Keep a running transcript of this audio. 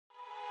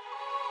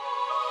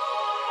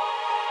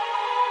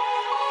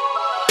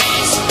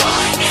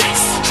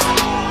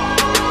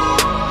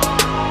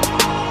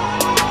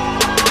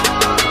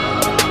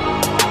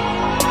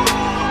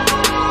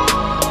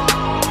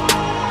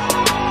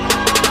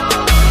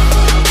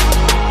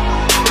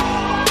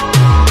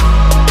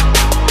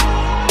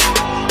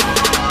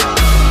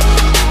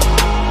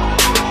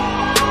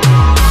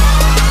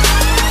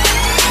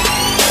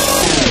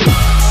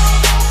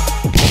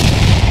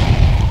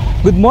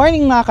Good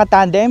morning mga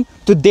ka-tandem!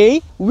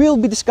 Today, we'll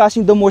be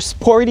discussing the most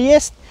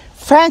sportiest,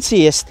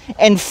 fanciest,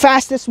 and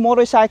fastest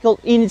motorcycle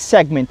in its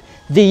segment,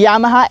 the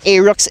Yamaha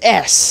Aerox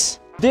S.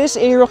 This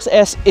Aerox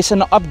S is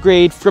an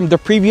upgrade from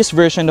the previous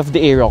version of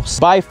the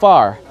Aerox. By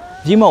far,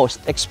 the most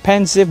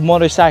expensive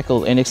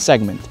motorcycle in its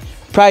segment,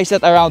 priced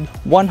at around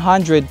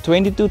 122,900,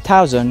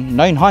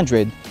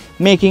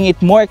 making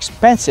it more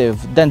expensive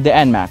than the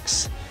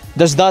Nmax.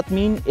 Does that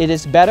mean it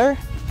is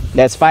better?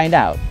 Let's find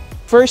out.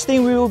 First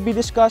thing we will be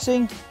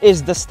discussing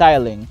is the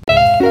styling.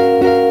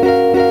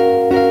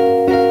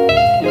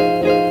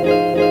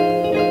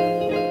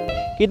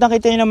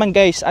 Kitang-kita nyo naman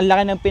guys, ang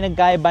laki ng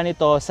pinagkaiba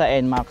nito sa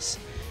Nmax.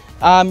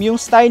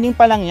 Yung styling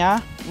pa lang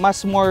niya,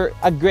 mas more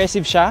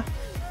aggressive siya,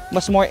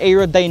 mas more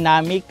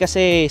aerodynamic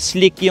kasi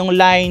slick yung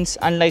lines,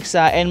 unlike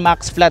sa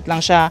Nmax flat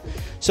lang siya.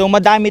 So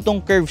madami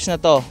tong curves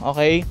na to,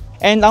 okay?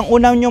 And ang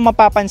unang nyo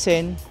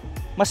mapapansin,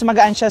 mas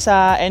magaan siya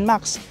sa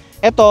Nmax.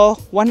 Ito,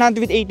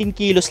 118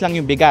 kilos lang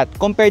yung bigat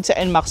compared sa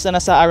Nmax na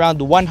nasa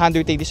around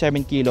 187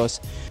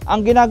 kilos.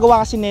 Ang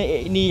ginagawa kasi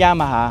ni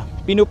Yamaha,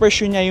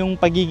 pinupursue niya yung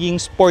pagiging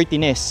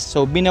sportiness.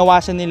 So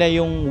binawasan nila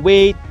yung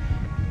weight,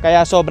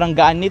 kaya sobrang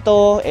gaan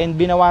nito, and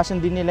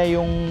binawasan din nila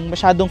yung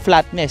masyadong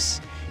flatness,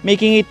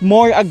 making it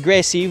more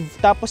aggressive.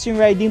 Tapos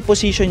yung riding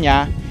position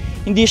niya,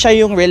 hindi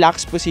siya yung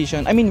relaxed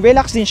position. I mean,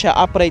 relaxed din siya,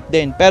 upright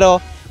din, pero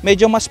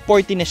medyo mas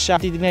sportiness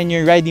siya. Titignan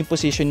yung riding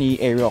position ni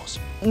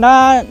Aerox.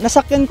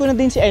 Nasakyan ko na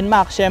din si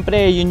Nmax, syempre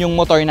yun yung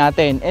motor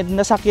natin, and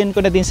nasakyan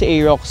ko na din si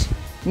Aerox.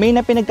 May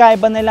na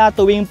pinagkaiba nila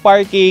tuwing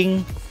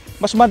parking,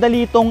 mas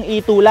madali itong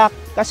itulak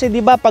kasi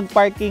di ba pag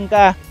parking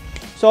ka,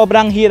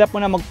 sobrang hirap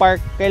mo na mag-park,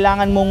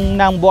 kailangan mong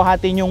nang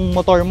buhatin yung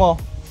motor mo.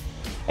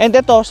 And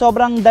ito,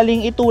 sobrang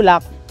daling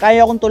itulak,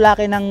 kaya kong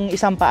tulakin ng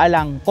isang paa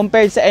lang.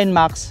 Compared sa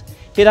Nmax,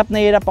 hirap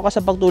na hirap ako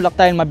sa pagtulak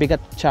dahil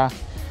mabigat siya.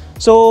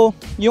 So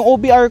yung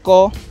OBR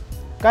ko,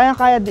 kaya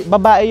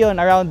babae yon,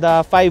 around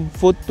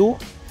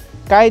 5'2".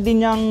 Kaya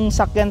din niyang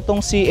sakyan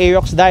tong si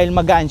Aerox dahil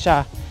magaan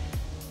siya.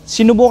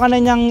 Sinubukan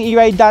na niyang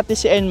i-ride dati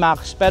si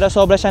Nmax pero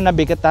sobra siya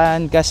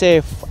nabigatan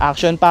kasi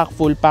action pack,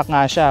 full pack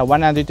nga siya,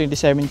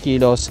 127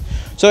 kilos.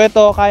 So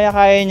ito, kaya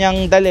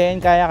niyang dalhin,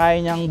 kaya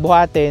niyang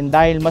buhatin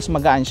dahil mas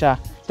magaan siya.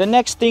 The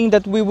next thing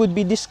that we would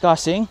be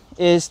discussing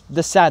is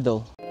the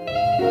saddle.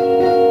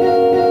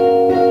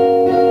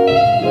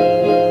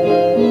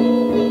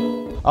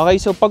 Okay,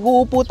 so pag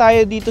uupo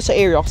tayo dito sa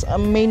Aerox,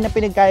 ang main na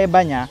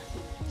pinagkaiba niya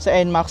sa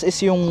Nmax is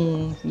yung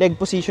leg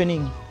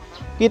positioning.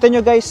 Kita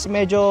nyo guys,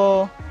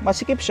 medyo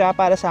masikip siya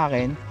para sa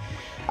akin.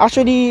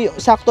 Actually,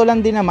 sakto lang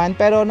din naman,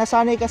 pero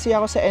nasanay kasi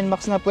ako sa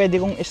Nmax na pwede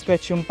kong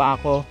stretch yung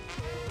paa ko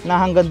na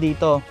hanggang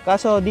dito.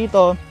 Kaso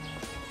dito,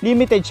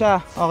 limited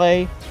siya,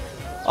 okay?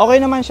 Okay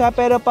naman siya,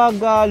 pero pag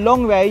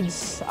long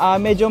rides,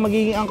 medyo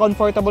magiging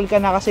uncomfortable ka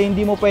na kasi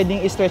hindi mo pwedeng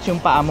stretch yung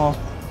paa mo.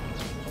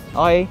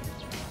 Okay?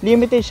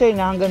 Limited siya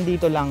na hanggang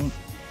dito lang.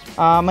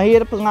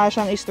 Mahirap nga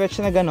siyang i-stretch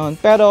na ganun,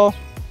 pero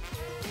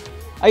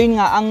ayun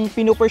nga, ang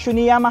pinupursue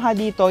ni Yamaha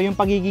dito yung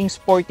pagiging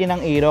sporty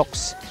ng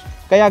Aerox.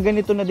 Kaya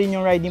ganito na din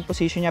yung riding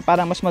position niya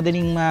para mas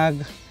madaling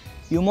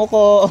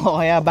yumuko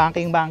o kaya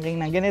banking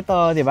ng ganito,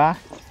 di ba?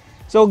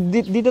 So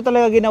dito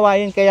talaga ginawa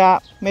yun, kaya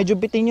medyo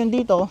bitin yun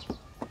dito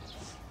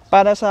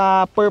para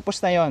sa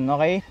purpose na yun,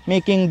 okay?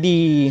 Making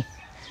the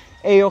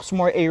Aerox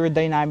more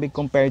aerodynamic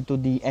compared to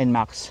the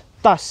Nmax.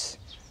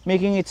 Thus,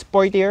 making it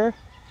sportier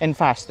and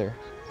faster.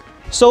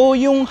 So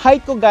yung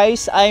height ko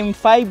guys, I'm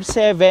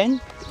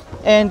 5'7",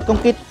 and kung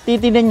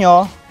titignan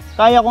nyo,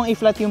 kaya kong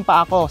i-flat yung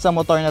paa ko sa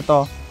motor na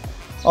to.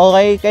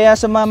 Okay, kaya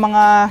sa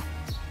mga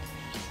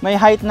may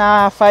height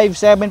na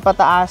 5'7"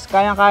 pataas,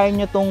 kaya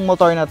nyo tong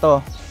motor na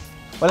to.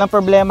 Walang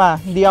problema,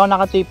 hindi ako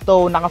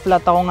naka-tiptoe,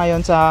 naka-flat ako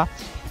ngayon sa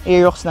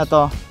Aerox na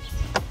to.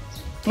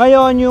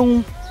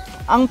 Ngayon,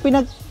 ang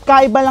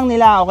pinagkaiba lang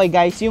nila, okay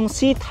guys, yung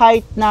seat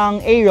height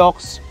ng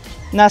Aerox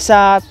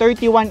nasa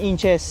 31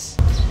 inches.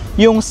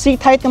 Yung seat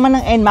height naman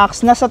ng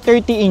Nmax nasa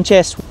 30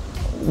 inches.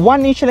 1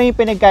 inch lang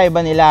yung pinagkaiba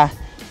nila.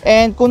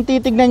 And kung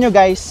titignan nyo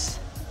guys,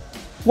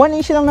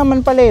 1 inch lang naman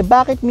pala eh.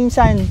 Bakit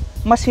minsan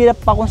mas hirap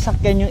pa kung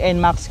sakyan yung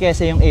Nmax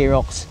kaysa yung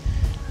Aerox?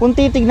 Kung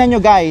titignan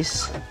nyo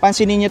guys,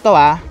 pansinin nyo to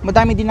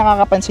madami din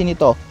nakakapansin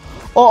nito.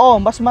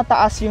 Oo, mas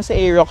mataas yung sa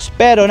Aerox,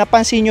 pero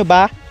napansin nyo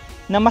ba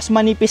na mas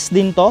manipis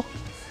din to?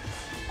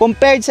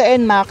 Compared sa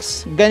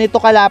Nmax, ganito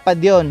kalapad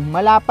yon.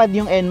 Malapad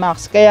yung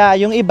Nmax. Kaya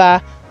yung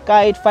iba,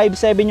 kahit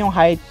 5'7" yung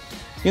height,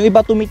 yung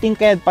iba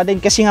tumitingkad pa din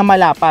kasi nga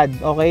malapad.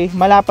 Okay?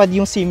 Malapad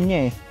yung seam niya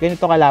eh.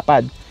 Ganito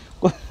kalapad.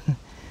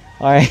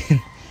 Okay.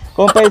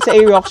 Compared sa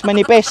Aerox,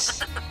 manipis.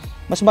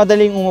 Mas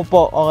madaling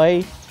umupo.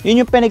 Okay?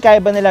 Yun yung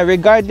pinagkaiba nila.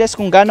 Regardless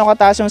kung gaano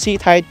kataas yung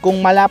seat height,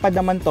 kung malapad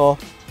naman to,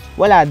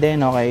 wala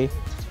din. Okay?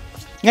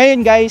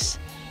 Ngayon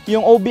guys,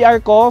 yung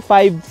OBR ko,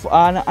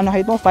 ano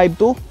height mo?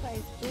 5'2"?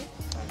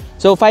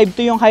 So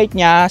 5'2" yung height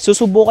niya.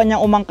 Susubukan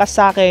niyang umangkas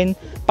sa akin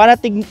para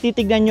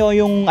titignan nyo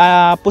yung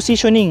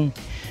positioning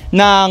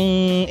ng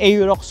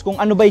Aerox,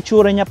 kung ano ba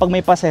itsura niya pag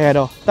may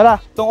pasahero.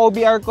 Tara, itong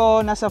OBR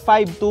ko nasa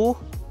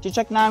 5'2".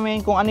 Check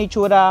namin kung ano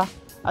itsura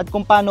at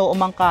kung paano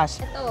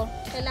umangkas. Ito,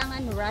 kailangan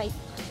right.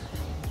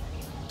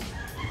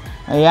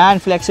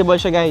 Ayan, flexible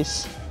siya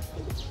guys.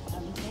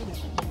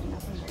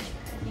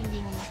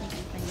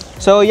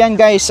 So yan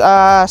guys,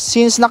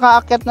 since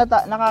nakaakyat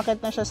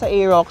na siya sa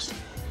Aerox,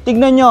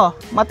 tignan nyo,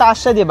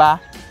 mataas siya, di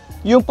ba?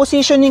 Yung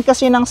positioning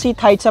kasi ng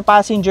seat height sa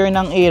passenger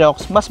ng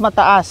Aerox, mas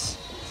mataas.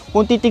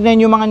 Kung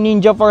titignan yung mga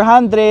Ninja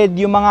 400,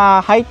 yung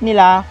mga height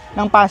nila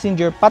ng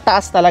passenger,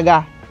 pataas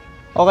talaga.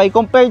 Okay,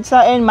 compared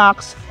sa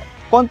Nmax,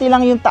 konti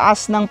lang yung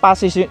taas ng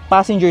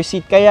passenger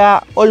seat,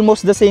 kaya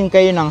almost the same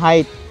kayo ng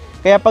height.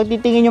 Kaya pag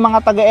titingin yung mga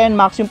taga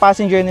Nmax, yung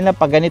passenger nila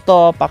pag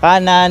ganito, pa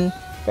kanan.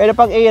 Pero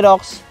pag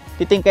Aerox,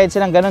 titingkad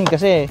silang ganun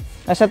kasi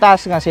nasa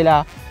taas nga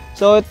sila.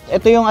 So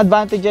ito yung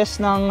advantages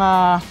ng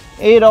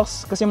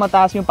Aerox kasi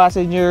mataas yung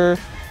passenger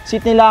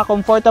seat nila,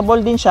 comfortable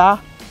din siya.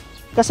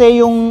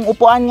 Kasi yung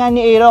upuan nga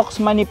ni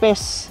Aerox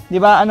manipis, 'di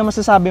ba? Ano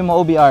masasabi mo,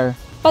 OBR?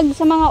 Pag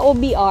sa mga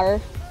OBR,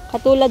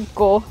 katulad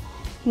ko,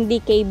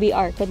 hindi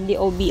KBR kundi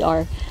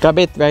OBR.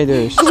 Kabit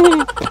riders.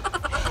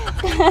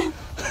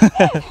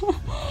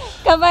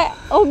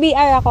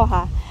 OBR ako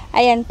ha.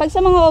 Ayan, pag sa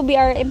mga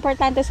OBR,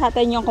 importante sa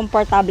atin yung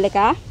komportable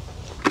ka.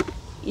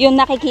 Yung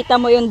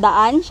nakikita mo yung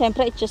daan,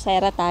 syempre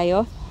itsusera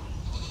tayo.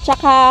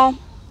 Tsaka,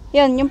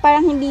 yung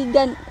parang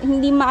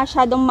hindi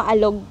masyadong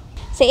maalog.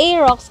 Sa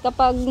Aerox,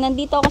 kapag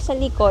nandito ako sa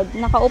likod,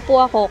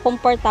 nakaupo ako,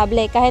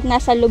 komportable, kahit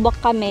nasa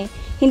lubak kami,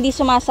 hindi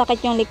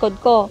sumasakit yung likod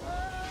ko.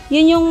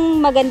 Yun yung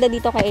maganda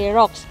dito kay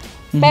Aerox.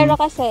 Pero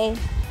kasi,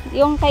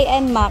 yung kay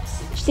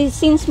Nmax,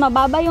 since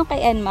mababa yung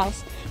kay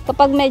Nmax,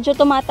 kapag medyo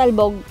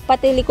tumatalbog,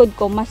 pati likod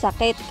ko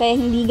masakit, kaya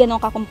hindi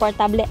ganun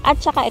ka-komportable. At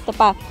saka ito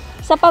pa,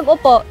 sa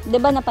pag-upo, 'di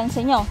ba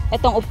napansin nyo,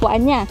 itong upuan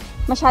niya,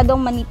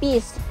 masyadong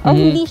manipis. O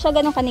hindi siya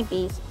ganun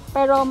kanipis,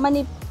 pero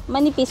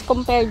manipis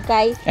compared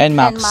kay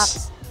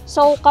Nmax.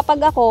 So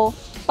kapag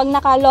pag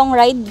naka-long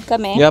ride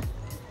kami,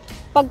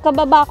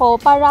 pagkababa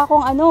ko, para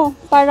akong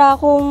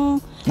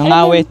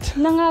nangawit.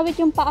 Nangawit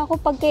yung paa ko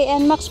pag kay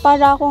Nmax,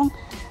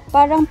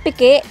 parang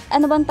piki.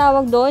 Ano bang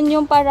tawag doon?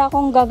 Yung para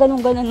akong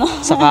gaganon-ganon. No?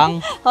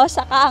 Sakang? O,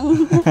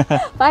 sakang.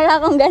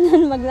 Para akong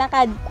ganon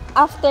maglakad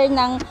after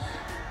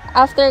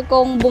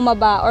kong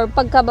bumaba or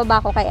pagkababa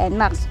ko kay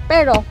Nmax.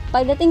 Pero,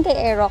 pagdating kay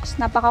Aerox,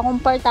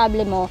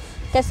 napaka-komportable mo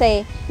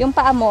kasi yung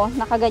paa mo,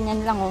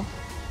 nakaganyan lang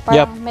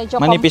Parang medyo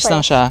manipis comfort.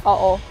 lang siya.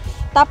 Oo.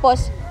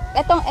 Tapos,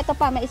 ito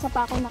pa, may isa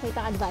pa akong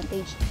nakita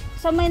advantage.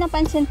 So, may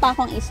napansin pa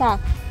akong isa.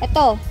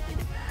 Ito,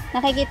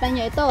 nakikita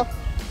nyo ito.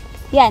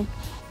 Yan.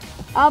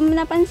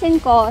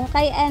 Napansin ko,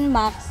 kay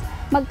Nmax,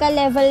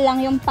 magka-level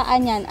lang yung paa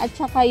niyan at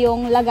saka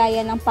yung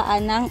lagayan ng paa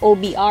ng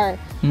OBR.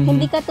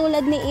 Hindi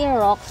katulad ni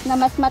Aerox na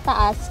mas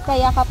mataas,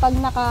 kaya kapag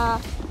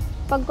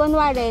pag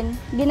kunwari,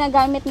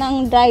 ginagamit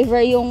ng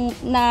driver yung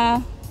na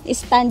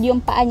stand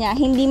yung paa niya,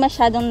 hindi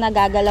masyadong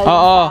nagagalaw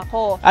yung paa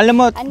ko. Alam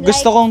mo,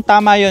 gusto kong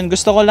tama yun.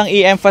 Gusto ko lang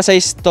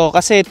i-emphasize to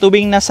kasi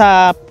tuwing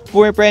nasa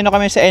pumipre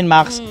kami sa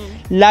Nmax,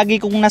 lagi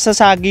kong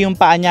nasasagi yung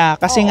paa niya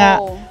kasi nga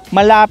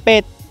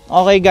malapit.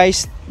 Okay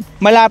guys,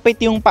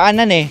 malapit yung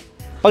paanan eh.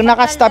 Pag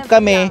naka-stop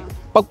kami,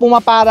 pag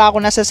pumapara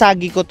ako,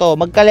 nasasagi ko to.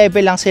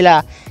 Magka-level lang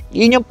sila.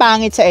 Yun yung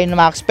pangit sa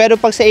Nmax. Pero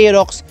pag sa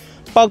Aerox,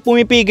 pag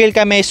pumipigil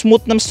kami,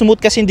 smooth na smooth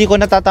kasi hindi ko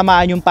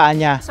natatamaan yung paa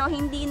niya. So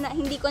hindi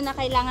ko na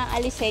kailangan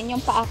alisin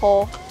yung paa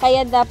ko.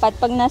 Kaya dapat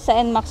pag nasa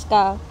Nmax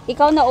ka,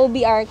 ikaw na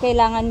OBR,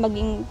 kailangan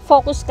maging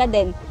focus ka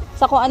din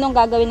sa kung anong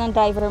gagawin ng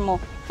driver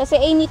mo. Kasi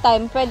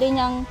anytime, pwede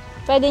niyang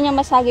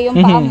masagi yung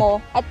paa mo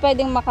at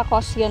pwedeng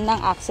makakos yun ng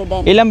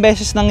accident. Ilang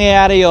beses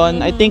nangyayari yun.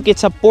 I think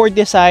it's a poor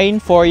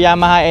design for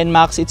Yamaha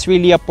Nmax. It's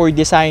really a poor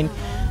design.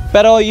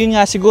 Pero yun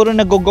nga, siguro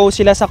nag-go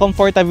sila sa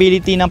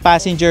comfortability ng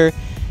passenger.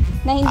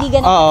 Na hindi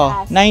ganun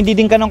kataas. Na hindi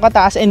din ganun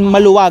kataas and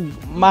maluwag,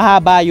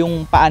 mahaba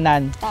yung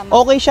paanan. Tama.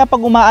 Okay siya pag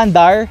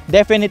umaandar.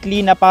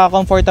 Definitely,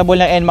 napaka-comfortable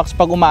ng Nmax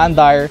pag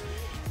umaandar.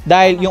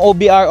 Dahil yung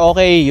OBR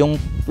okay, yung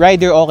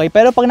rider okay.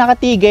 Pero pag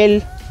nakatigil,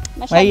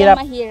 mahirap.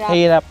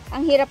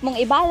 Ang hirap mong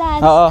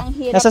i-balance. Ang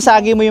hirap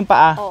nasasagi mo yung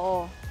paa.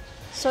 Oo.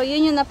 So,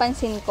 yun yung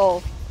napansin ko.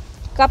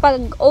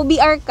 Kapag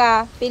OBR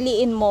ka,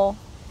 piliin mo,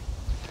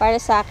 para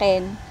sa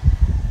akin,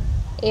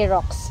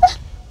 Aerox.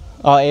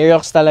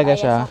 Aerox talaga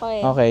siya.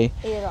 Okay.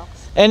 Aerox.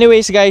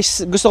 Anyways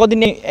guys, gusto ko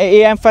din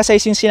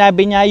i-emphasize yung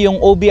sinabi niya, yung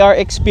OBR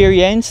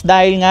experience,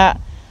 dahil nga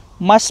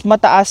mas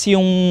mataas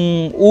yung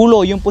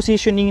ulo, yung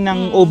positioning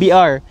ng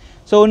OBR.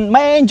 So,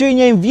 may enjoy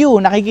niya yung view.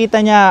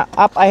 Nakikita niya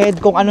up ahead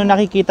kung ano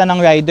nakikita ng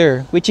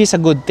rider, which is a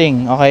good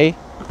thing, okay?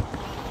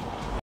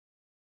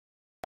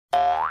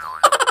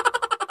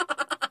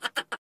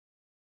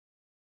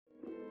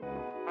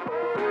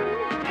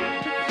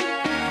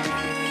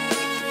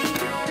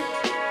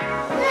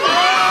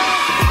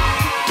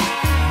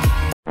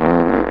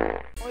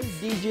 All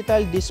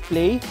digital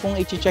display, kung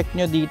i-check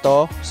nyo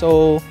dito.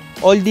 So,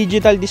 all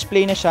digital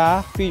display na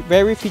siya,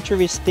 very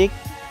futuristic.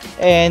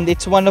 And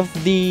it's one of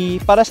the,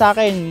 para sa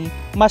akin,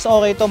 mas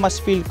okay to, mas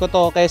feel ko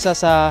to kaysa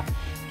sa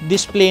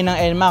display ng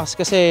Nmax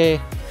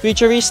kasi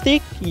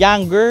futuristic,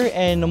 younger,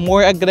 and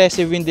more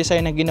aggressive yung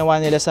design na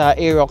ginawa nila sa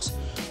Aerox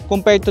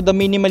compared to the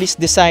minimalist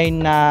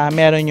design na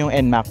meron yung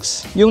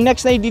Nmax. Yung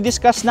next na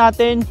i-discuss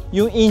natin,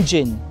 yung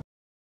engine.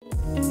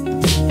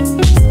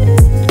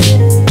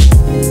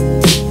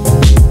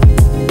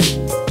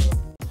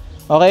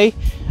 Okay?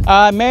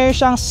 Meron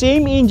siyang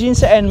same engine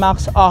sa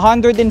Nmax,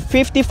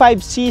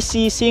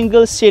 155cc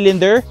single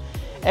cylinder,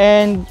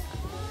 and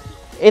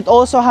it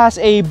also has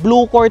a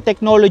blue core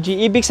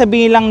technology. Ibig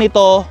sabihin lang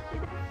nito,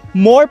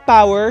 more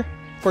power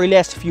for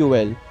less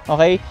fuel.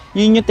 Okay?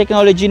 Yun yung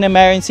technology na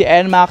meron si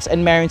Nmax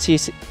and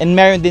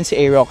meron din si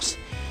Aerox.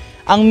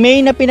 Ang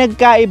main na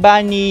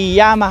pinagkaiba ni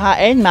Yamaha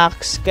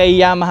Nmax kay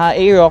Yamaha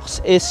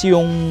Aerox is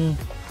yung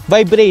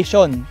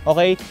vibration.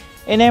 Okay?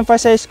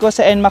 In-emphasize ko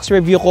sa Nmax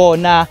review ko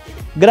na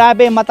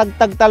grabe,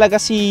 matagtag talaga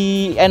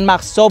si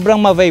Nmax, sobrang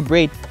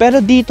ma-vibrate.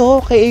 Pero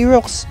dito kay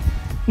Aerox,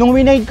 nung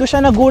rinaid ko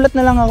siya, nagulat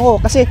na lang ako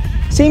kasi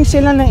same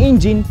sila ng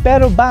engine,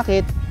 pero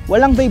bakit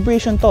walang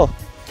vibration to?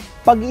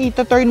 Pag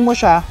ito-turn mo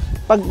siya,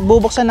 pag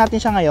bubuksan natin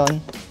siya ngayon,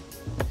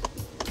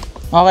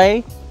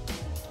 okay?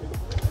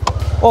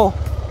 Oh,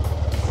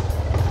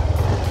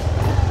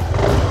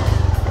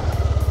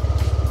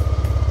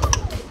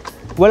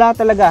 wala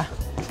talaga.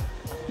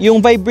 Yung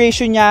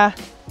vibration niya,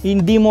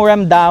 hindi mo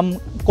ramdam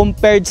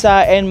compared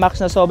sa Nmax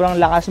na sobrang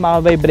lakas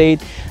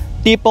maka-vibrate.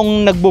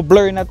 Tipong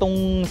nagbo-blur na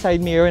tong side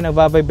mirror,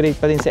 nagva-vibrate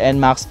pa din sa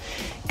Nmax.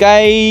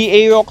 Kay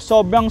Aerox,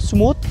 sobrang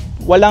smooth.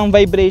 Walang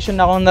vibration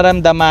akong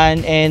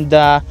naramdaman, and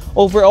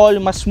overall,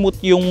 mas smooth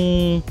yung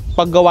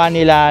paggawa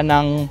nila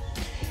ng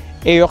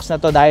Aerox na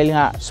to dahil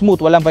nga smooth,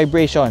 walang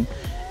vibration.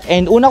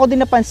 And una ko din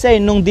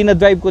napansin nung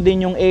dinadrive ko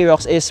din yung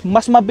Aerox is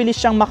mas mabilis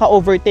siyang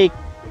maka-overtake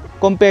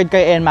compared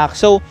kay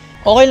Nmax. So,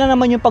 okay lang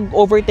naman yung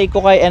pag-overtake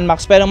ko kay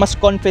Nmax, pero mas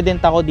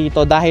confident ako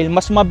dito dahil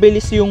mas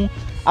mabilis yung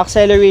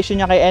acceleration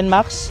niya kay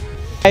Nmax.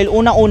 Dahil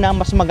unang-una,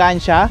 mas magaan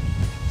siya.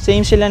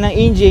 Same sila ng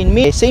engine,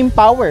 same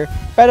power.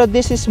 Pero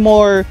this is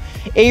more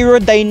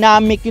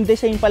aerodynamic. Yung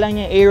design pa lang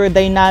niya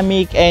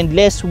aerodynamic and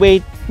less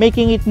weight,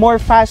 making it more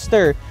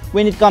faster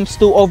when it comes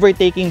to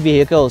overtaking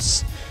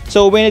vehicles.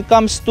 So when it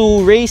comes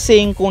to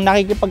racing, kung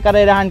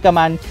nakikipagkarerahan ka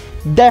man,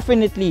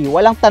 definitely,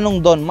 walang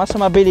tanong doon, mas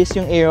mabilis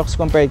yung Aerox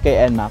compared kay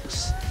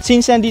Nmax.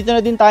 Since nandito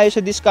na din tayo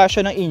sa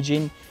discussion ng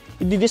engine,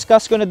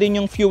 i-discuss ko na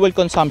din yung fuel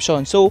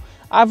consumption. So,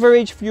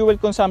 average fuel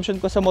consumption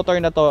ko sa motor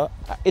na to,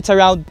 it's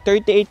around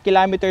 38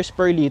 kilometers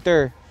per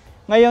liter.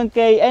 Ngayon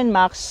kay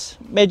Nmax,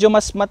 medyo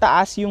mas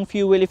mataas yung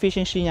fuel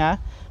efficiency niya,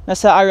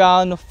 nasa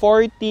around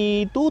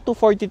 42 to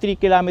 43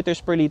 kilometers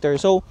per liter.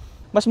 So,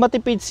 mas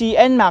matipid si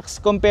Nmax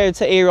compared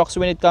sa Aerox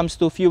when it comes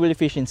to fuel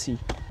efficiency.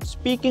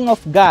 Speaking of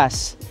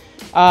gas,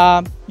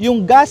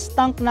 yung gas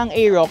tank ng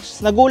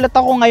Aerox, nagulat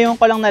ako ngayon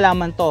ko lang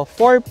nalaman to,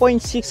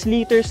 4.6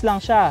 liters lang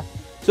siya.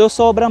 So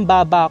sobrang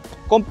baba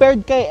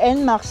compared kay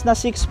Nmax na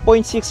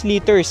 6.6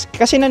 liters.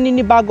 Kasi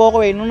naninibago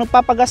ako nung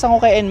nagpapagas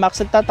ako kay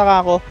Nmax, nagtataka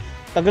ako,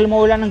 tagal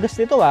mawala ng gas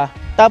dito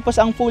Tapos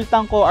ang full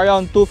tank ko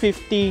around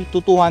 250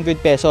 to 200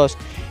 pesos.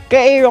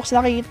 Kay Aerox,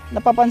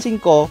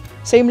 napapansin ko,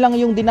 same lang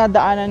yung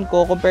dinadaanan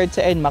ko compared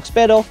sa Nmax,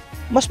 pero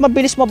mas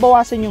mabilis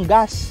mabawasan yung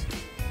gas.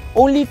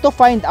 Only to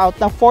find out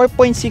na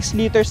 4.6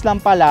 liters lang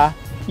pala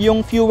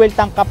yung fuel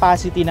tank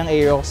capacity ng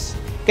Aerox.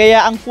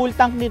 Kaya ang full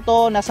tank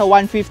nito nasa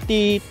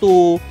 150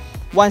 to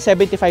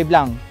 175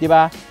 lang, di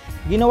ba?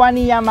 Ginawa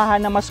ni Yamaha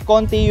na mas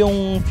konti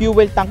yung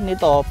fuel tank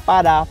nito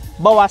para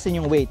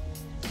bawasan yung weight.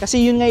 Kasi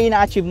yun nga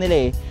ina-achieve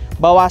nila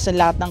bawasan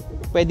lahat ng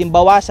pwedeng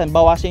bawasan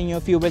yung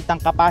fuel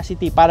tank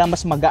capacity para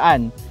mas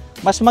magaan.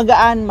 Mas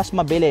magaan, mas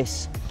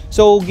mabilis.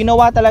 So,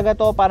 ginawa talaga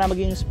to para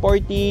maging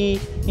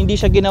sporty, hindi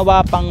siya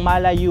ginawa pang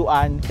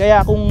malayuan.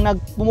 Kaya kung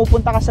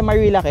pumupunta ka sa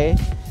Marilake,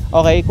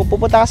 okay, kung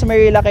pupunta ka sa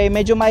Marilake,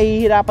 medyo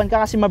mahihirapan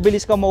ka kasi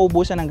mabilis ka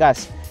mauubusan ng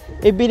gas.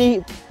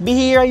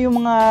 Bihira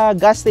yung mga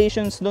gas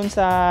stations doon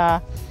sa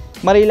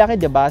Marilake,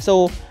 diba?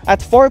 So,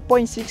 at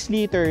 4.6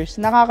 liters,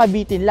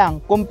 nakakabitin lang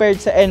compared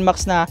sa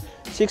Nmax na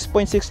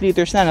 6.6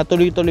 liters na,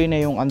 natuloy-tuloy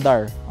na yung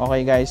andar.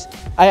 Okay guys,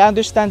 I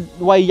understand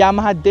why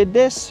Yamaha did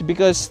this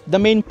because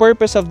the main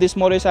purpose of this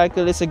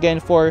motorcycle is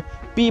again for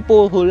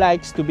people who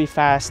likes to be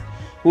fast,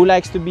 who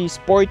likes to be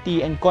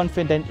sporty and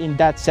confident in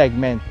that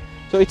segment.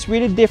 So it's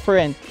really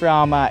different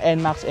from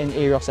Nmax and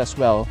Aerox as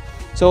well.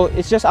 So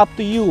it's just up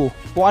to you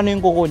kung ano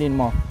yung kukunin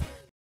mo.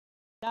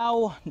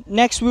 Now,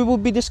 next we will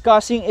be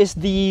discussing is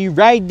the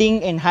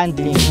riding and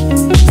handling.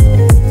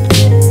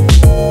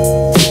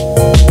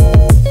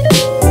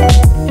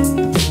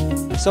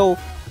 So,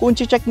 kung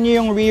check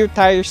nyo yung rear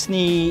tires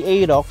ni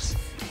Aerox,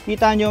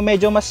 kita nyo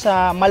medyo mas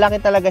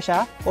malaki talaga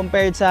siya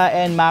compared sa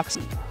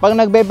Nmax. Pag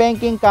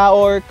nagbe-banking ka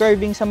or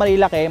curving sa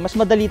Marilake, mas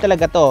madali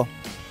talaga to.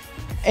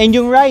 And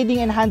yung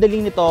riding and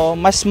handling nito,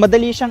 mas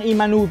madali siyang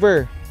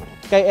i-maneuver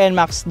kay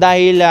Nmax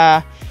dahil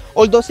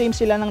although same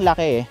sila ng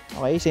laki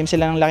okay, same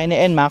sila ng laki ni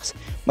Nmax,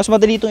 mas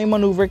madali itong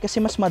i-maneuver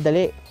kasi mas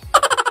madali.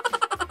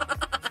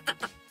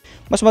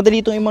 Mas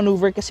madali itong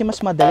i-maneuver kasi mas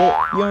madali.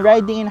 Yung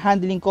riding and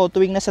handling ko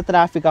tuwing nasa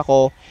traffic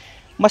ako,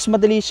 mas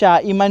madali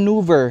siya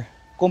i-maneuver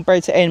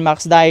compared sa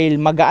Nmax dahil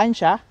magaan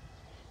siya.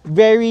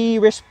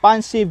 Very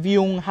responsive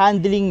yung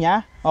handling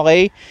niya,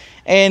 okay?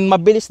 And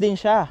mabilis din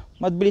siya.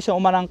 Mabilis siyang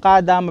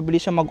umarangkada,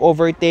 mabilis siyang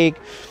mag-overtake.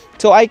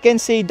 So I can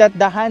say that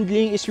the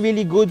handling is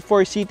really good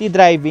for city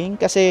driving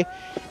kasi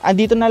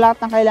andito na lahat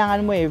ng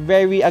kailangan mo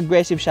very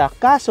aggressive siya.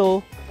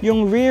 Kaso,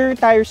 yung rear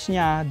tires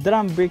niya,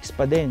 drum brakes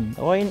pa din.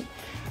 Okay?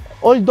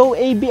 Although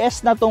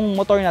ABS na tong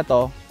motor na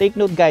to, take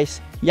note guys,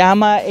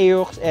 Yamaha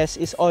Aerox S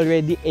is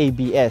already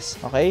ABS,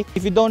 okay?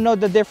 If you don't know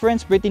the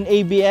difference between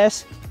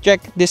ABS, check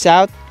this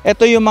out.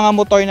 Ito yung mga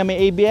motor na may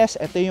ABS,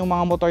 ito yung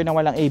mga motor na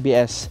walang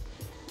ABS.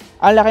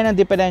 Ang laki ng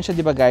diferensya,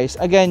 di ba guys?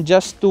 Again,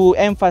 just to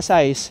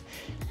emphasize,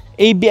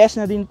 ABS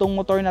na din tong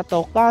motor na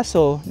to,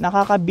 kaso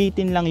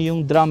nakakabitin lang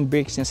yung drum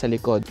brakes niya sa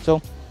likod.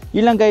 So,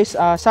 yun lang guys,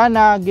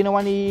 sana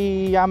ginawa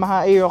ni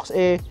Yamaha Aerox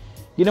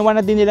ginawa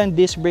na din nilang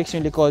disc brakes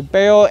yung likod.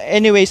 Pero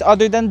anyways,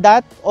 other than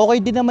that, okay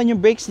din naman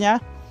yung brakes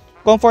niya.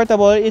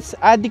 Comfortable, it's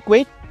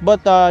adequate, but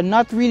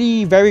not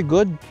really very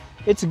good.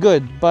 It's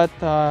good, but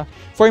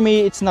for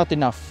me, it's not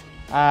enough.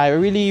 I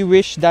really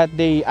wish that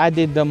they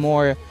added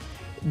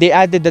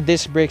the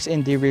disc brakes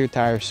in the rear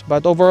tires.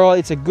 But overall,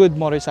 it's a good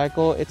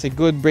motorcycle. It's a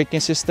good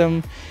braking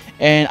system,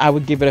 and I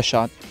would give it a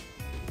shot.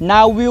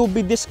 Now we will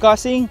be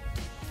discussing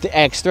the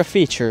extra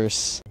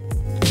features.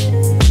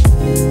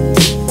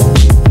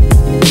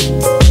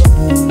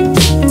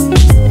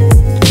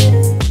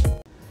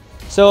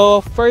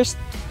 So first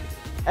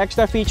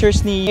extra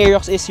features ni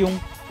Aerox is yung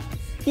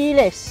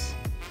keyless.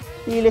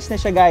 Keyless na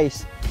siya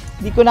guys.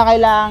 Di ko na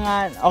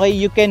kailangan, okay,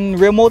 you can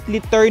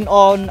remotely turn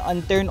on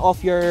and turn off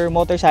your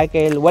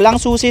motorcycle.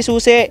 Walang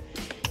susi-susi.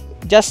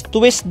 Just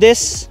twist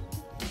this.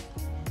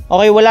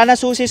 Okay, wala na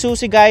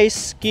susi-susi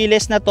guys.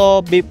 Keyless na to.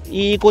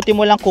 Iikutin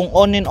mo lang kung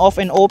on and off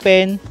and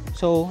open.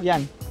 So,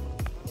 yan.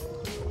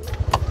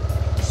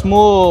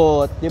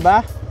 Smooth, di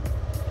ba?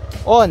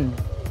 On.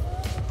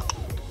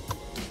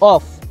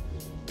 Off.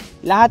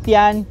 Lahat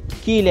yan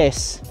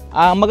keyless.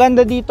 Ang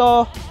maganda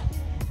dito,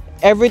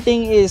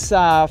 everything is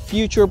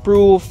future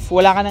proof.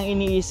 Wala ka nang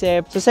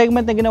iniisip. Sa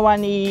segment na ginawa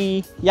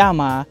ni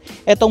Yamaha,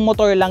 etong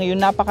motor lang yung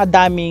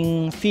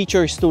napakadaming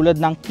features tulad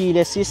ng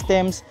keyless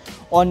systems,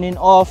 on and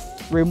off,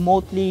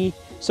 remotely.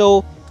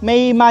 So,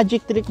 may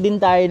magic trick din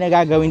tayo na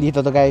gagawin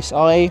dito to guys.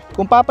 Okay?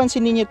 Kung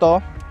papansinin niyo to,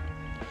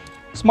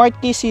 smart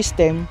key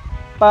system,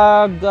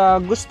 pag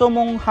gusto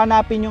mong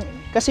hanapin yung,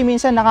 kasi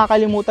minsan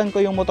nakakalimutan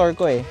ko yung motor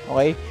ko eh.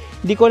 Okay?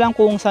 Hindi ko lang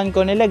kung saan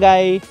ko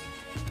nilagay,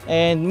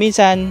 and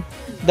minsan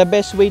the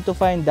best way to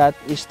find that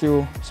is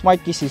through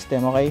smart key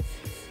system, okay?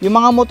 Yung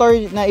mga motor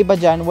na iba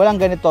dyan, walang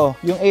ganito.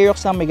 Yung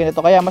Aerox lang may ganito,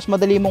 kaya mas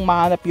madali mong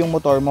mahanap yung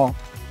motor mo.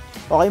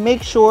 Okay,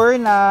 make sure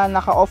na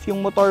naka-off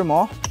yung motor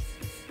mo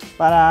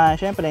para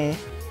syempre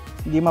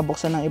hindi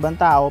mabuksan ng ibang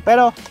tao.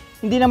 Pero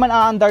hindi naman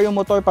aandar yung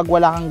motor pag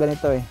wala kang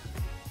ganito eh.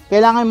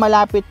 Kailangan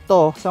malapit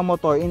to sa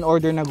motor in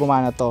order na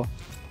gumana to.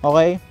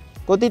 Okay?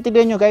 Kung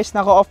titignan nyo guys,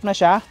 naka-off na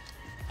siya.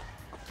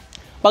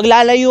 Pag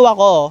lalayo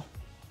ako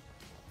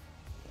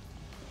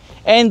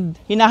and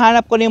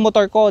hinahanap ko na yung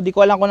motor ko, di ko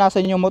alam kung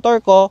nasan yung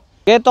motor ko.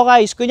 Ito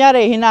guys,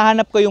 kunyari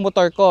hinahanap ko yung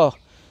motor ko.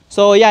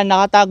 So yan,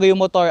 nakatago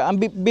yung motor. Ang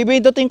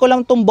bibindutin ko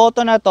lang tong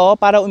button na to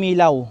para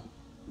umilaw.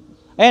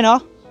 Ayan o.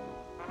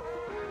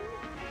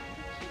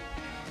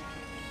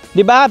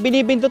 Diba?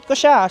 Binibindot ko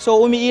siya.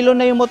 So umiilaw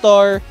na yung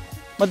motor.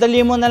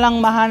 Madali mo na lang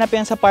mahanap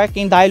yan sa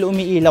parking dahil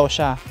umiilaw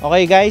siya.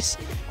 Okay guys?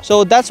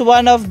 So that's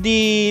one of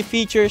the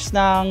features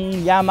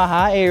ng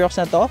Yamaha Aerox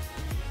na to.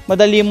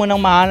 Madali mo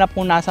nang mahanap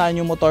kung nasaan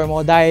yung motor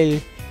mo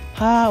dahil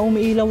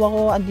umiilaw ako,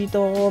 andito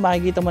ako,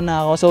 makikita mo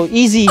na ako. So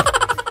easy.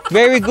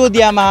 Very good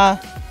Yamaha.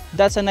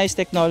 That's a nice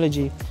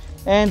technology.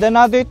 And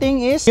another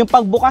thing is yung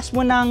pagbukas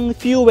mo ng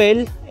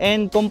fuel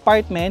and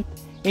compartment,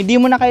 hindi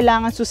mo na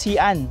kailangan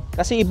susian.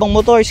 Kasi ibang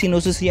motor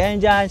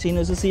sinususian dyan,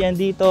 sinususian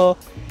dito.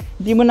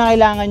 Hindi mo na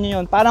kailangan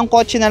yun. Parang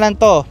kotse na lang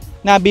to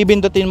na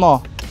bibindutin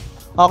mo.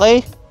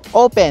 Okay?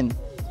 Open.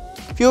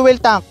 Fuel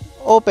tank,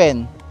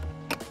 open.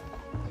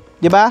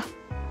 Diba?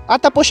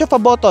 At tapos siya pa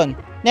button.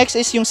 Next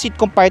is yung seat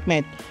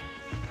compartment.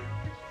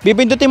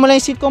 Bibindutin mo lang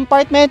yung seat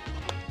compartment.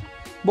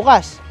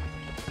 Bukas.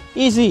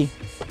 Easy.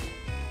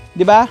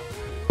 Diba?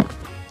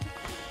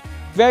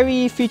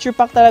 Very feature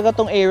pack talaga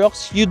tong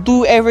Aerox. You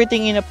do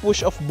everything in a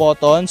push of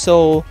button.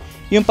 So,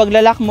 yung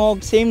paglalak mo,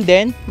 same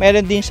din.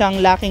 Meron din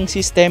siyang locking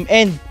system.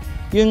 And,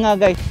 yun nga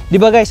guys.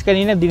 Diba guys,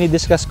 kanina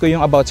dinidiscuss ko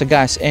yung about sa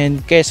gas.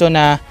 And keso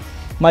na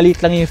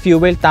maliit lang yung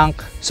fuel tank.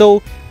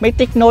 So, may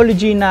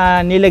technology na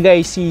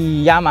nilagay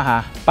si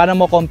Yamaha para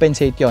mo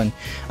compensate yon.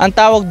 Ang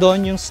tawag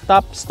doon yung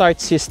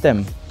stop-start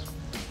system.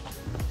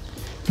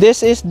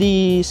 This is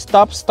the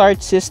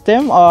stop-start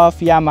system of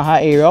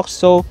Yamaha Aerox.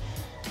 So,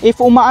 if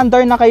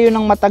umaandar na kayo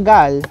ng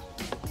matagal,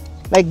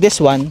 like this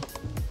one,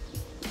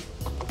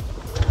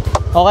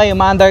 okay,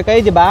 umaandar kayo,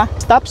 di ba?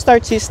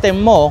 Stop-start system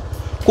mo,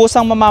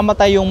 kusang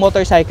mamamatay yung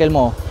motorcycle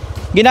mo.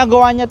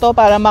 Ginagawa niya to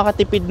para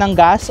makatipid ng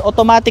gas,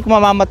 automatic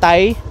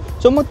mamamatay.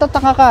 So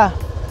magtataka ka,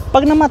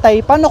 pag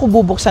namatay, paano ko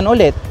bubuksan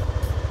ulit?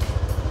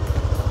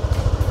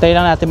 Tayo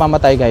lang natin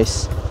mamatay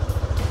guys.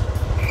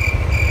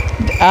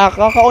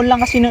 Kaka-on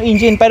lang kasi ng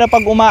engine, pero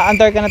pag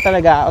umaandar ka na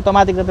talaga,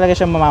 automatic na talaga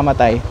siya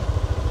mamamatay.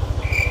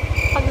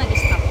 Pag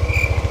nag-stop.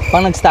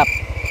 Pag nag-stop.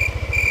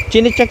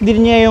 Chine-check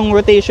din niya yung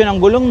rotation ng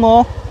gulong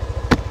mo.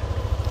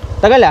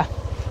 Tagal ah.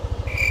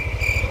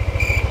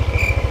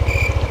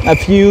 A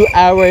few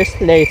hours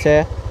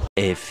later.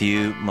 A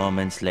few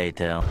moments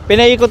later.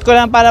 Pinaikot ko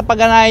lang para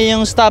paganahin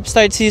yung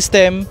stop-start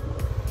system.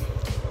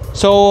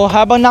 So,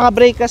 habang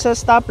naka-brake ka sa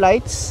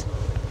stoplights,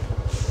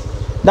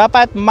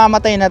 dapat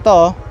mamatay na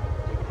to.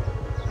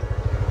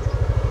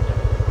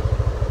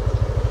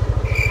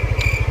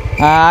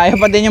 Ayaw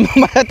pa din yung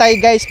mamatay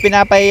guys,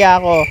 pinapahiya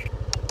ako.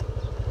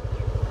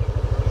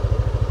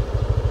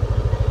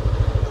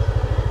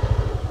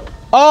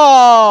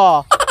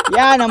 Oh!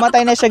 Yan,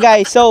 namatay na siya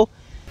guys. So,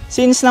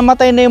 since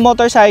namatay na yung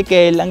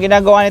motorcycle, ang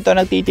ginagawa nito,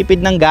 nagtitipid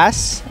ng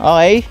gas.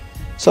 Okay?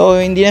 So,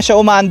 hindi na siya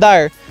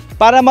umaandar.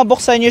 Para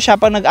mabuksan nyo siya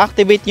pag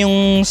nag-activate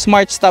yung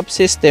smart stop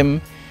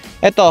system,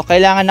 ito,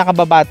 kailangan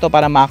nakababa to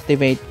para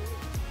ma-activate.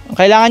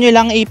 Kailangan nyo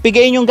lang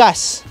ipigayin yung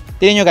gas.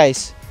 Tingnan nyo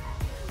guys.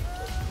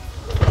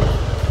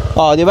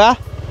 Oh, di ba?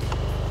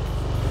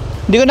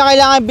 Hindi ko na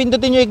kailangan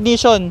pindutin yung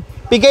ignition.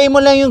 Pigayin mo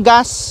lang yung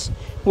gas.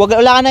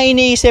 Wala ka nang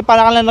iniisip,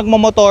 para ka lang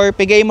nagmamotor.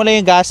 Pigayin mo lang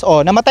yung gas.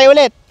 Oh, namatay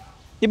ulit.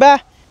 Di ba?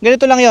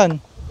 Ganito lang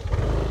yon.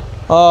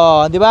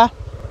 Oh, di ba?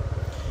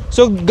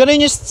 So,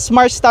 ganun yung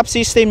smart stop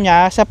system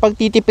niya sa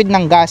pagtitipid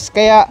ng gas.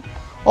 Kaya,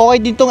 okay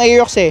din tong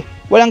Aerox eh.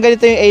 Walang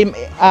ganito yung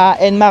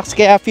Nmax,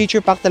 kaya feature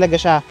pack talaga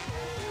siya.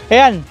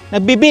 Ayan,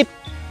 nagbibip.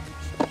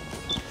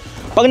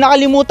 Pag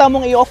nakalimutan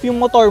mong i-off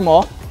yung motor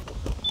mo,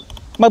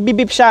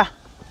 magbibip siya.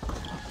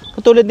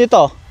 Katulad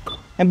nito,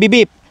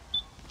 nagbibip.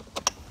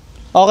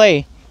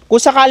 Okay,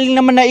 kung sakaling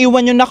naman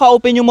naiwan yung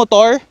naka-open yung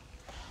motor,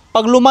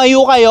 pag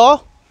lumayo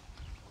kayo,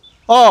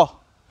 oh,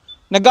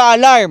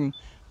 nag-a-alarm.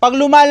 Pag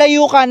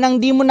lumalayo ka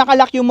nang di mo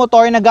nakalock yung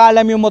motor,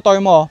 nag-a-alarm yung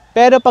motor mo.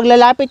 Pero pag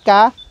lalapit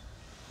ka,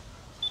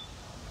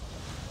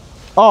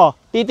 oh,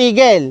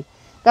 titigil.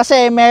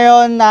 Kasi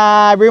meron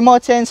na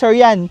remote sensor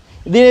yan.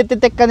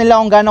 Dinetect ka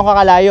nila kung gano'ng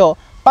kakalayo.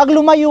 Pag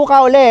lumayo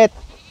ka ulit,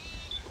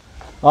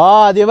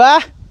 oh, di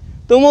ba?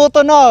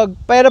 Tumutunog.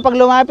 Pero pag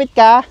lumapit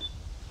ka,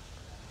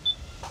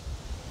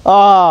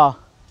 oh,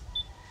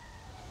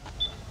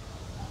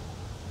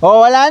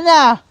 wala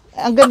na.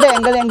 Ang ganda,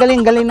 ang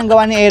galing ng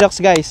gawa ni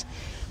Aerox guys.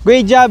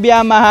 Great job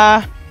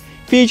Yamaha.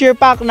 Feature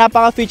pack,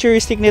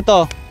 napaka-futuristic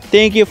nito.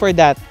 Thank you for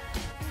that.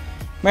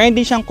 Meron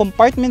din siyang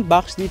compartment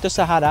box dito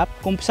sa harap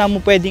kung saan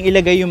mo pwedeng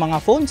ilagay yung mga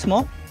phones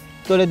mo.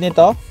 Tulad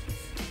nito.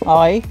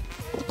 Okay.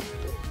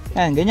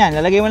 Yan, ganyan.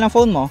 Lalagay mo lang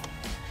phone mo.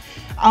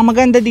 Ang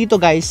maganda dito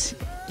guys,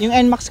 yung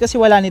Nmax kasi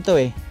wala nito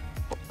eh.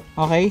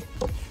 Okay.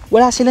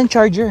 Wala silang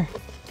charger.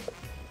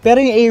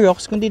 Pero yung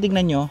Aerox, kung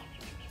titignan nyo,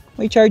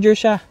 may charger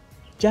siya.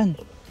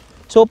 Diyan.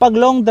 So pag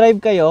long drive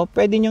kayo,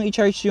 pwede nyo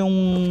i-charge yung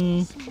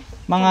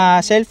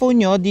mga cellphone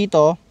nyo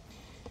dito.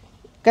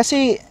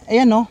 Kasi,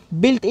 ayan no,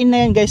 built-in na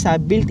yan guys ha,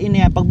 built-in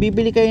na yan. Pag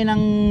bibili kayo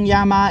ng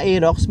Yamaha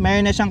Aerox,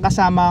 mayroon na siyang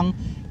kasamang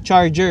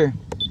charger.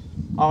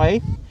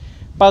 Okay?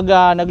 Pag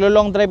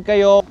naglo-long drive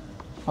kayo,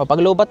 o pag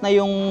lobat na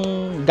yung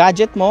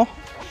gadget mo,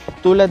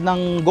 tulad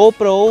ng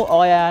GoPro,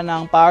 o kaya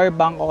ng power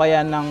bank, o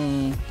kaya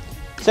ng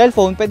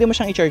cellphone, pwede mo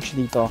siyang i-charge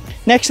dito.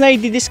 Next na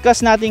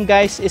i-discuss natin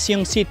guys is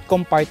yung seat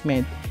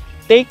compartment.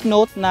 Take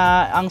note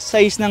na ang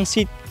size ng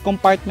seat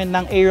compartment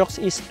ng Aerox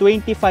is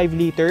 25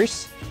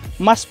 liters.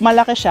 Mas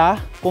malaki siya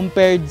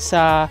compared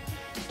sa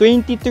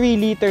 23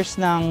 liters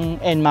ng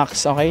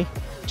Nmax, okay?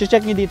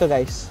 Check nyo dito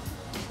guys.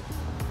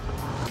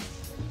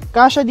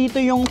 Kasya dito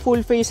yung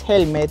full face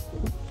helmet,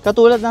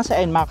 katulad ng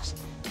sa Nmax.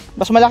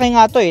 Mas malaki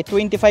nga to eh,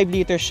 25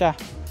 liters siya.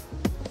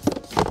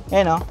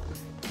 Ayan o.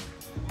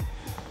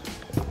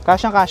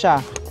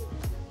 Kasyang-kasya.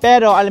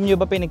 Pero alam nyo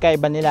ba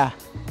pinagkaiba nila?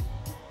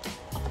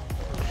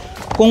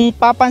 Kung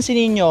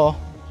papansinin nyo,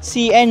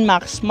 si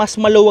Nmax mas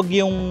maluwag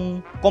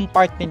yung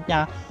compartment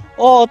niya.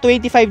 Oo,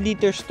 25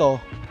 liters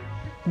to.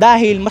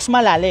 Dahil mas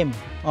malalim.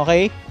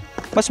 Okay?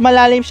 Mas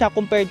malalim siya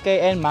compared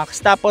kay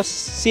Nmax. Tapos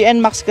si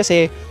Nmax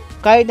kasi,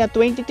 kahit na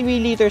 23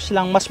 liters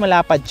lang, mas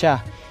malapad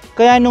siya.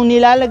 Kaya nung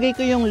nilalagay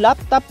ko yung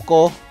laptop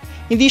ko,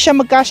 hindi siya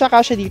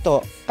magkasya-kasya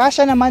dito.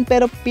 Kasya naman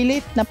pero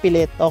pilit na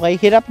pilit. Okay?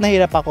 Hirap na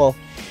hirap ako.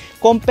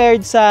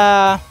 Compared sa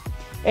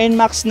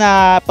Nmax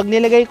na pag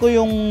nilagay ko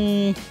yung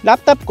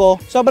laptop ko,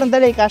 sobrang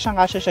dali,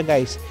 kasyang-kasya siya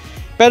guys.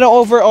 Pero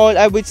overall,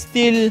 I would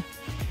still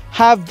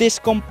have this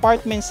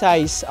compartment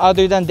size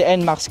other than the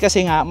Nmax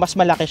kasi nga mas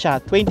malaki siya.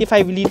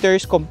 25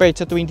 liters compared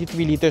sa 23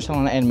 liters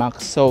ng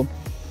Nmax. So,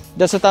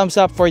 that's a thumbs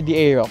up for the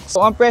Aerox.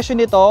 So, ang presyo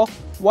nito,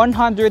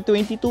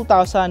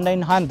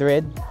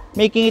 122,900,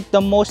 making it the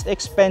most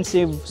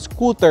expensive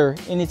scooter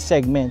in its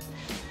segment.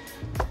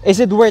 Is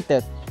it worth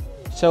it?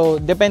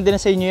 So, depende na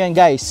sa inyo yan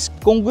guys.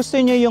 Kung gusto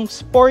nyo yung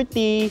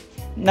sporty,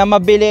 na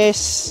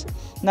mabilis,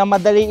 na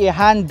madali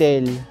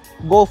i-handle,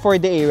 go for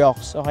the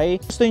Aerox, okay?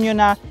 Gusto nyo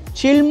na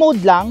chill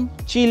mode lang,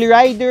 chill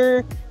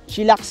rider,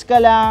 chillax ka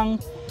lang,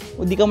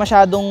 hindi ka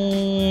masyadong,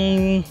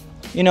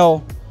 you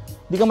know,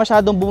 hindi ka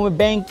masyadong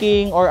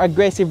bumibanking or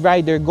aggressive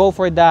rider, go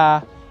for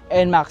the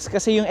Nmax.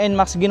 Kasi yung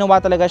Nmax,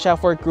 ginawa talaga siya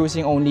for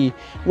cruising only.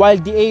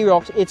 While the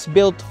Aerox, it's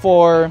built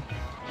for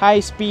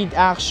high-speed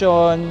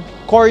action,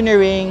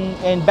 cornering,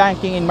 and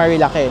banking in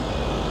Marilake.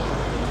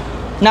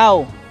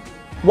 Now,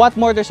 what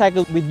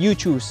motorcycle would you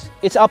choose?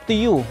 It's up to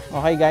you,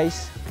 okay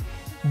guys?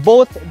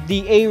 Both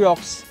the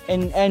Aerox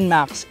and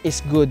Nmax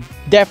is good.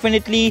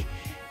 Definitely,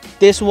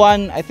 this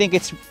one, I think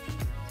it's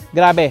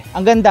grabe.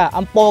 Ang ganda,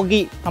 ang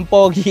pogi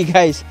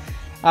guys.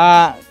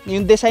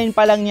 Yung design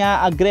pa lang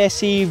niya,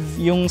 aggressive.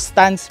 Yung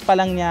stance pa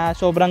lang niya,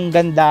 sobrang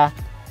ganda.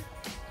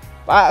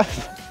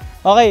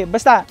 Okay,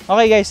 basta.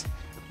 Okay guys,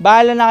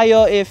 bahala na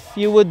kayo if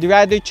you would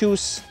rather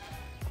choose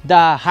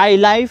the high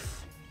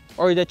life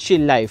or the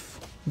chill life.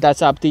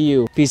 That's up to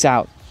you. Peace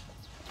out.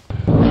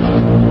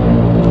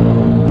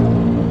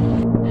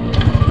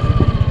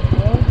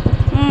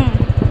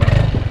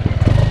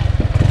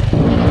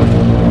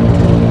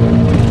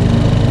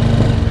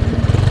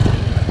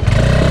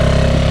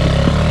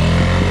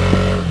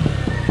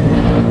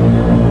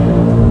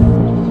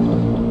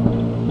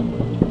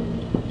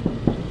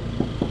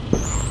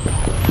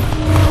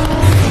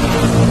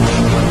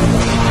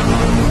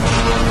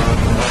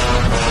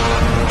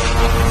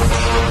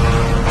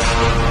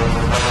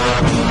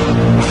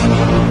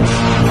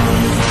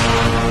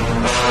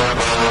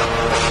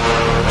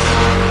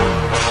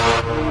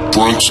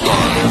 Drunk style.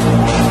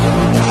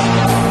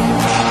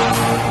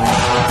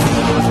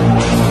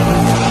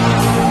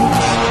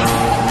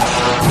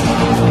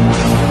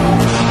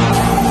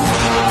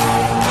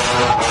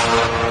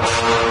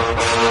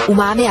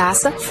 Uma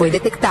ameaça foi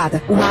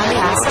detectada. Uma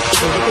ameaça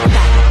foi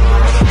detectada.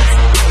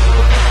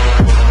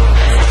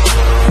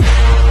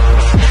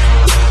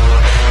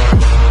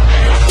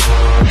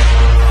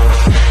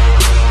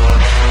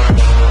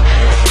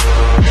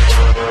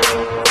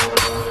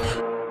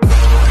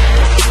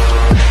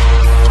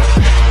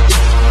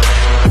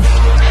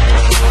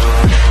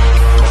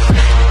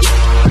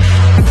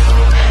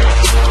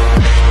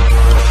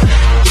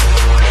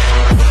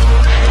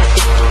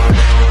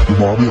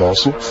 Uma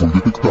ameaça foi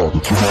detectada.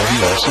 Uma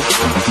ameaça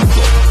foi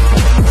detectada.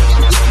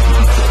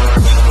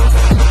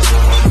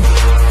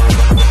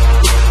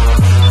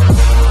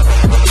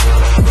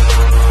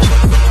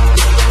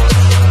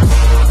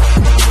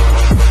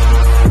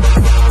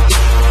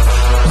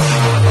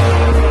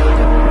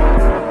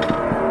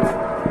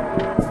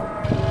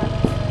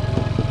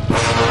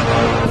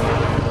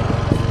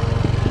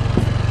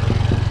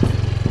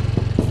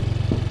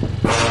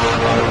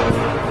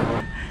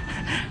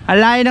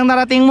 Alain ang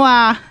narating mo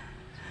ah.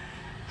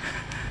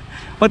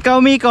 Ba't ka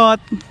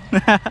umikot?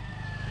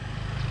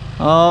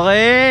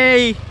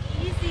 Okay.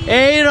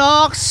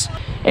 Aerox.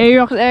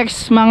 Aerox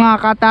X mga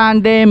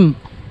ka-TANDEM.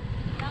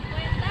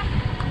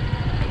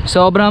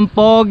 Sobrang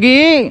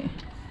pogi.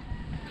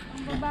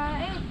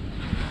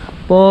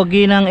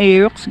 Pogi ng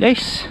Aerox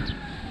guys.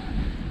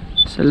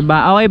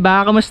 Salba. Okay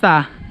ba?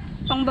 Kamusta?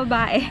 Pang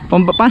babae.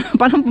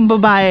 Paano pang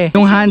babae?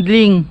 Yung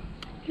handling.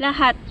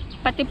 Lahat.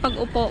 Pati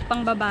pag-upo,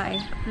 pang babae.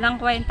 Lang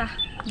kwenta.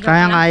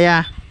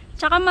 Kaya.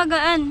 Tsaka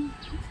magaan.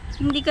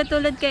 Hindi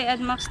katulad kay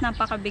Nmax,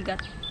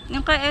 napakabigat.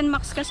 Yung kay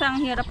Nmax kasi ang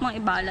hirap mong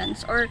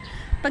i-balance. Or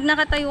pag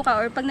nakatayo ka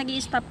or pag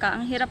nag-i-stop ka,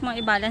 ang hirap mong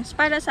i-balance.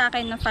 Para sa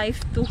akin na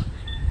 5'2".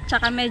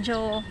 Tsaka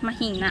medyo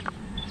mahina.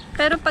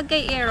 Pero pag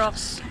kay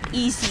Aerox,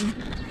 easy.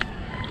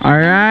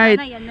 Alright.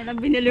 Sana yan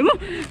nalang binili mo.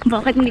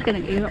 Bakit hindi ka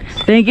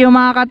nag-Aerox? Thank you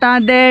mga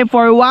ka-TANDEM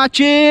for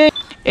watching.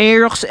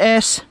 Aerox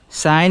S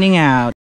signing out.